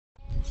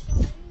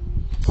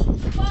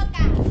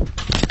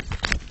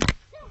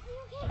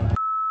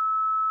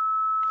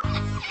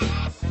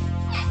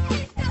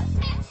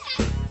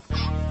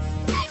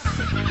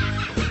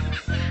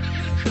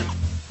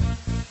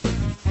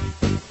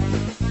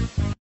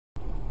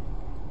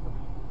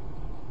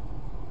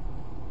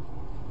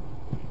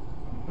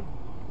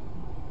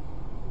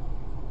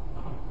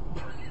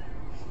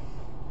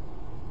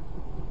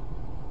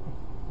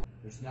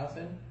It's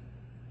nothing.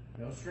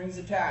 No strings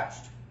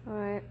attached.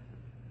 Alright.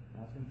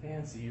 Nothing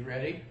fancy. You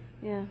ready?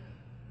 Yeah.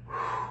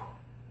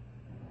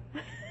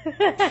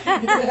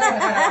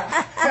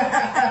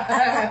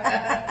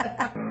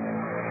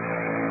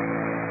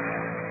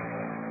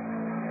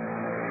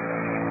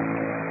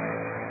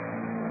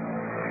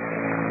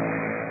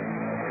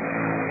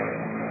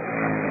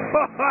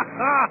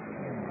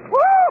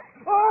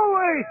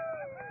 Holy!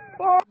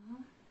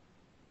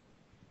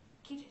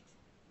 Get it.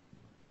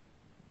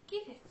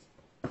 Get it.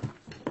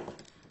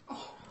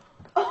 Oh.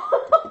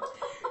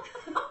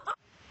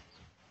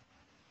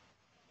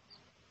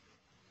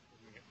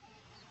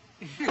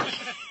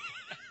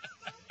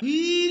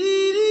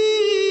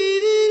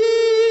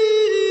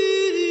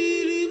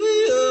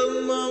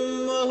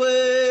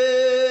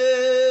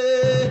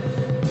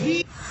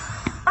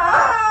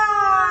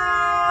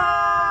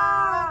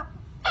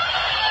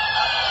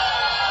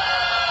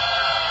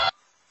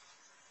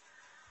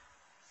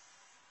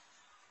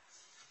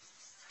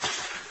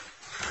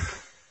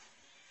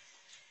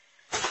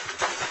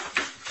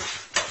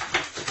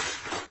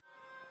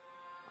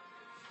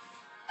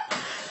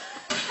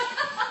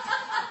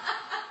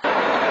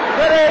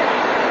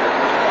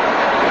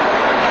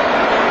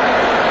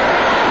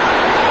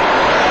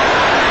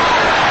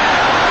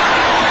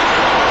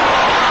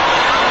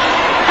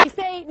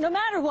 No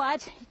matter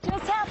what,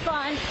 just have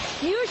fun,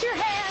 use your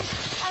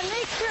hands, and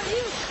make sure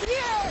you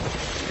steer.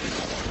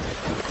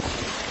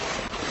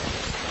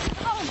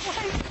 Oh,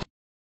 boy.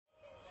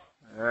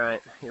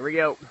 Alright, here we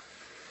go.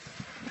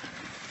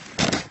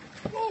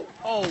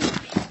 Oh!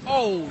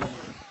 Oh!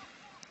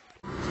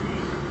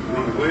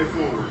 On the way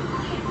forward.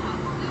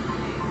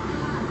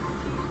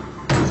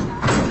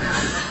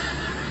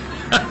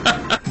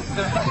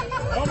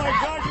 Oh my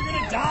god, you're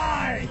gonna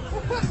die!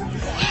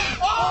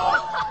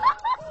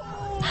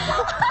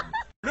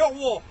 No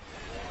wall!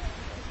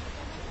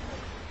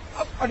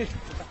 Allez!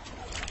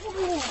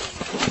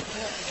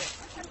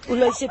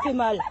 Oula, il s'est fait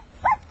mal.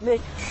 Mais...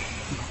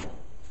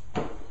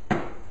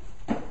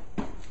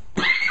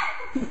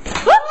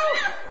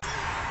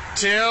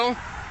 2,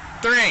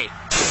 3.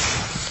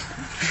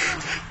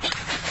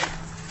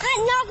 That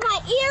knocked my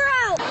ear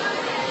out!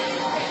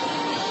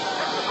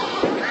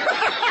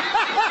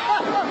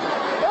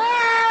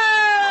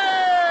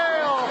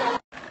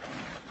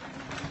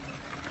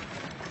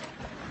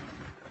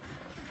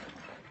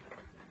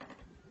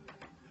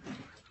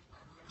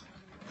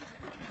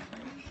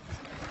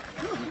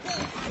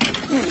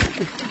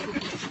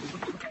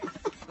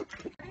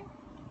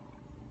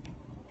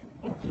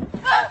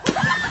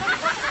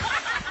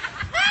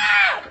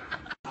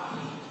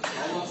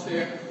 Almost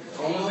there.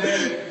 Almost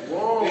there.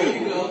 Whoa. There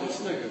you go.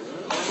 This nigga.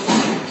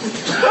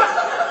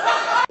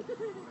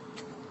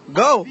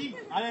 Go!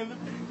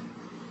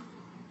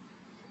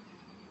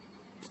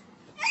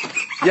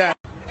 Yeah.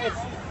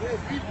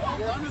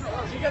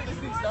 She got this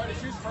thing started.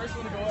 She was the first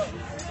one to go up.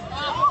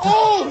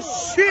 Oh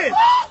shit!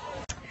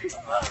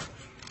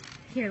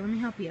 Here, let me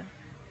help you.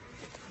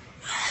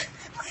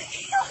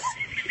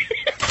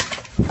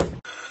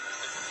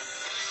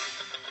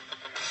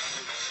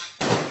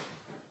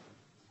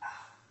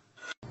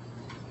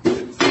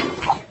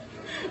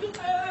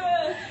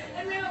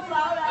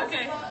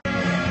 Okay.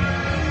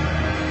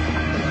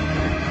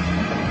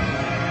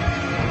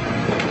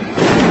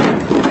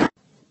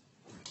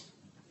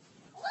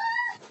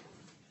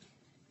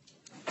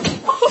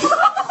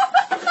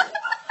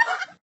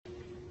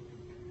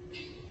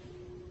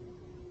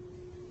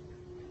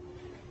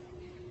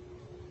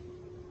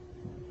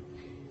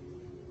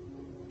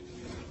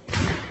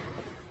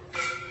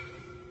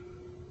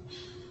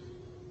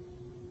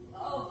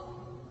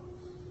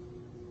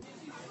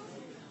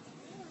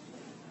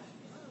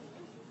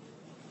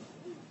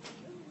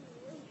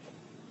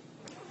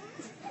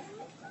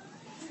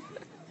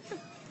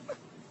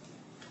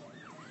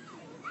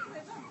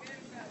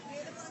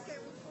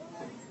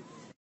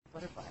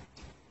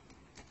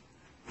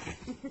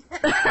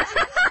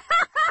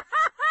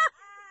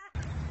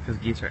 Because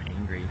geese are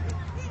angry.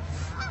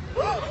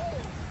 Watch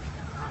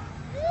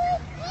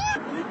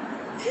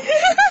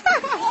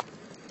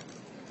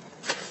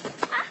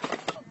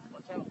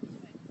out.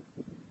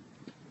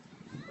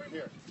 Right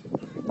here.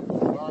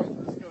 Alright,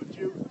 let's go,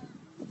 Jude.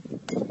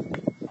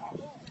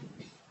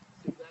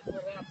 See, that's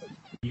what happened.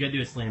 You gotta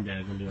do a slam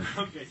dance and do a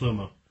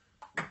slow-mo.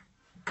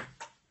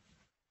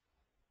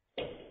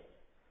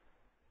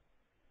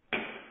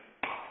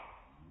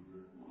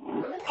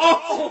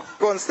 Oh!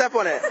 Go and step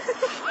on it.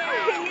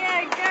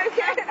 Yeah, go.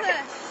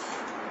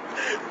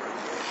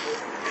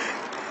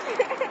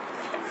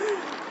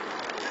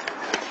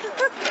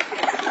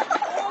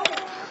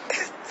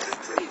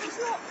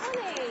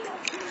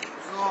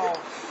 Oh,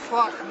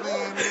 fuck me,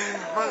 man.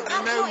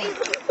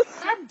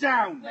 I'm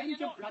down!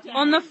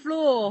 On the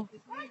floor.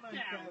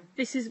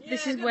 This is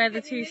where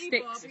the two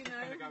sticks. This is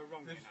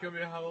gonna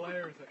be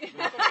hilarious.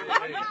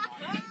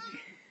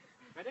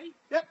 Ready?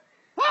 Yep.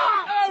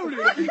 Ah! Holy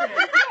shit!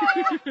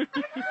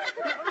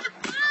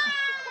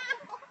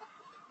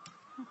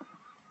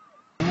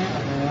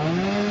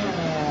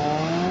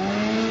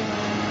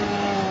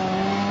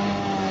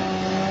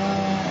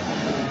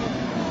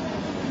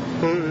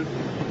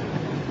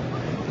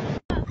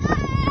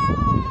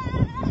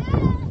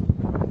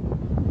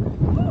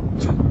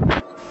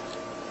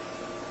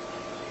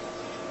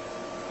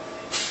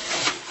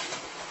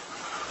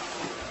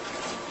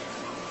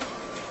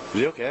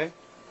 You okay?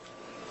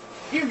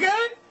 You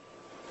good?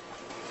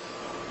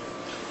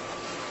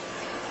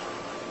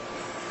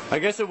 I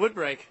guess it would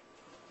break.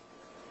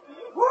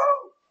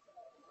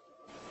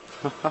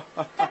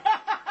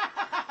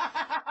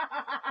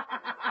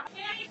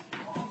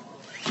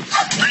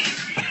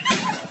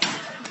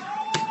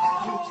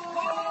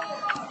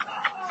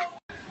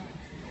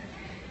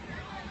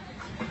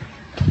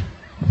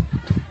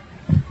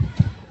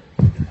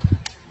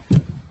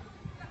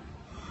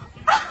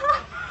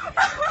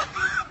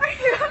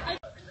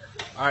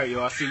 Alright,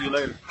 yo, I'll see you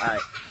later. Alright.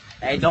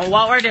 Hey, don't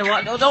walk right there.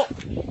 Walk. Don't.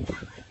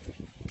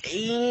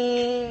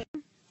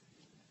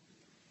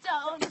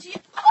 Don't you?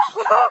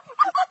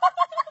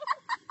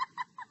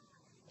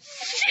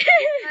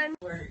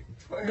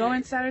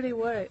 Going Saturday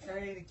what?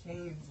 Saturday to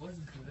Canes was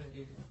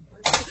good.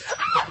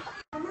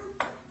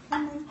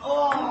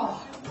 Holy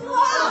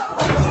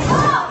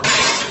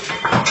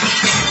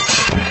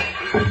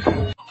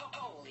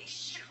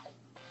shit.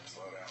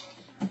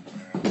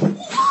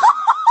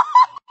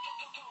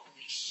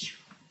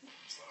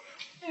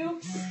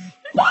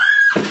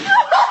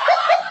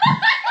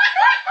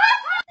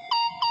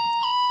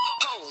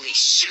 Holy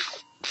shit.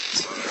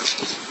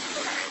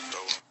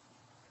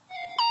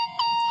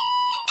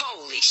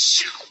 Holy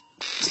shit.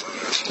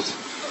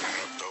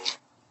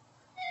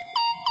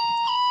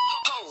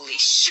 Holy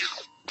shit.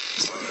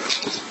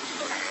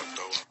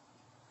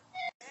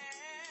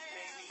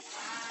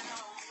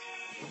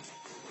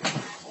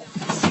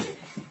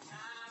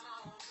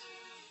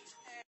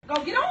 Go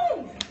get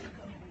on.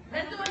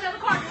 Let's do another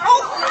card.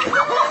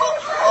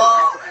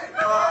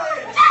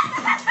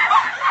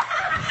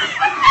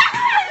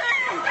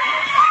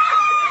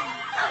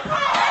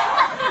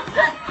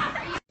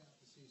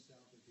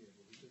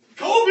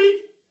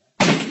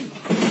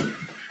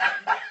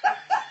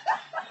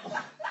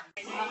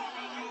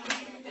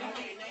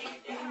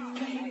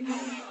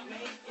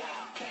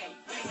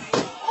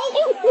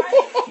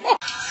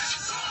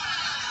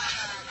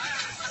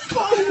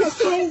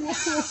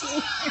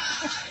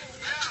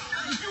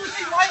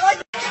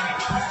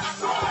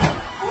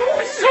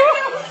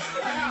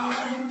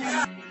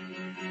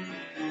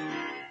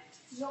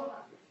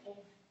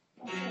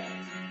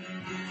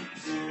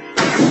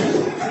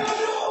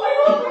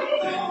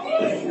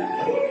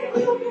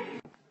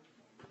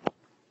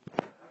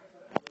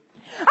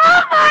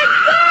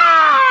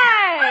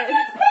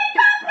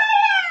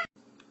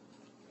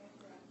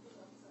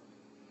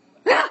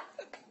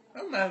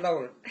 I'm not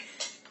alone.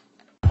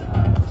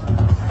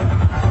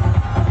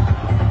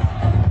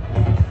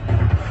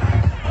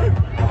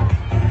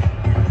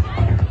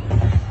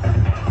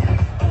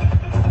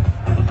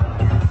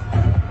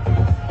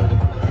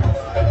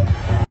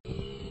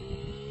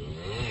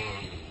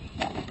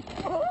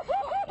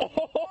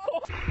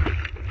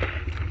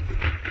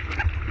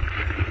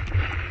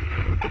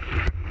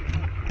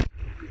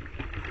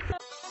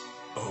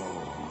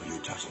 Oh, you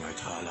touch my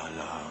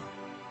tra-la-la.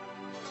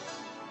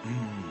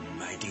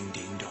 My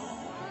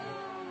ding-ding-dong.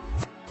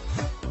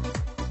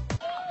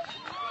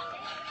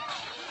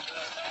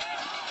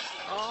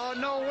 Oh,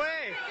 no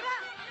way!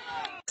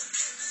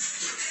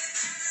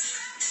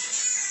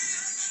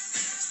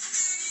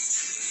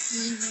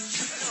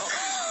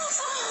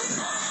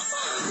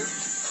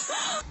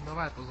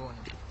 Давай,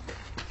 позвоним.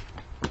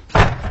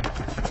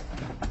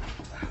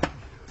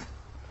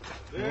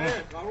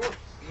 Хорош!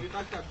 Ну и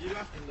так,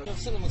 деревянный.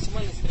 Все на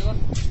максимальной стрела.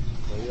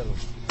 Наверное.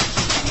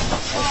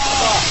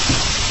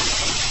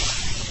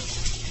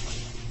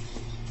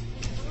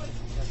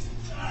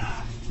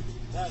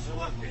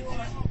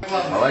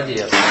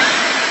 Молодец.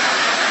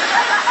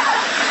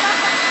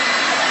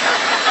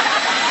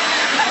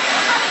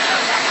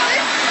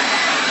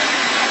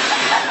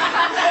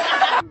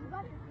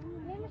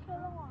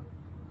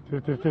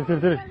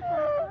 Тырь.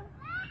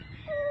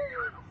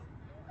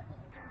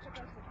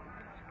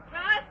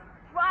 Раз,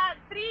 два,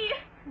 три.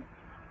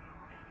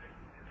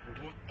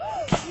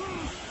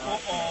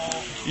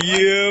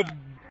 Еб...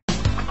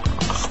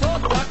 Что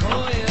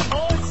такое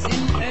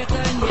осень? Это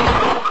не...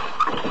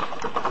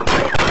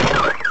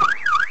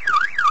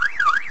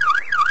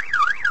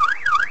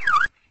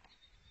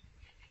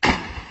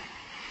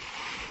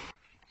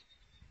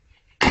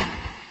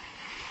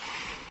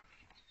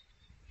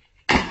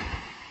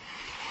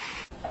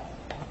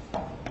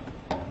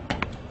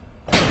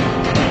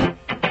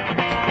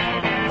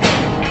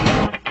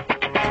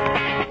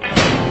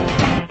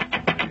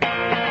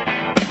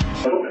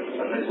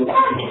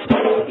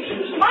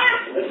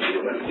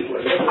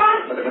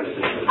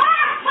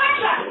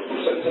 Паша!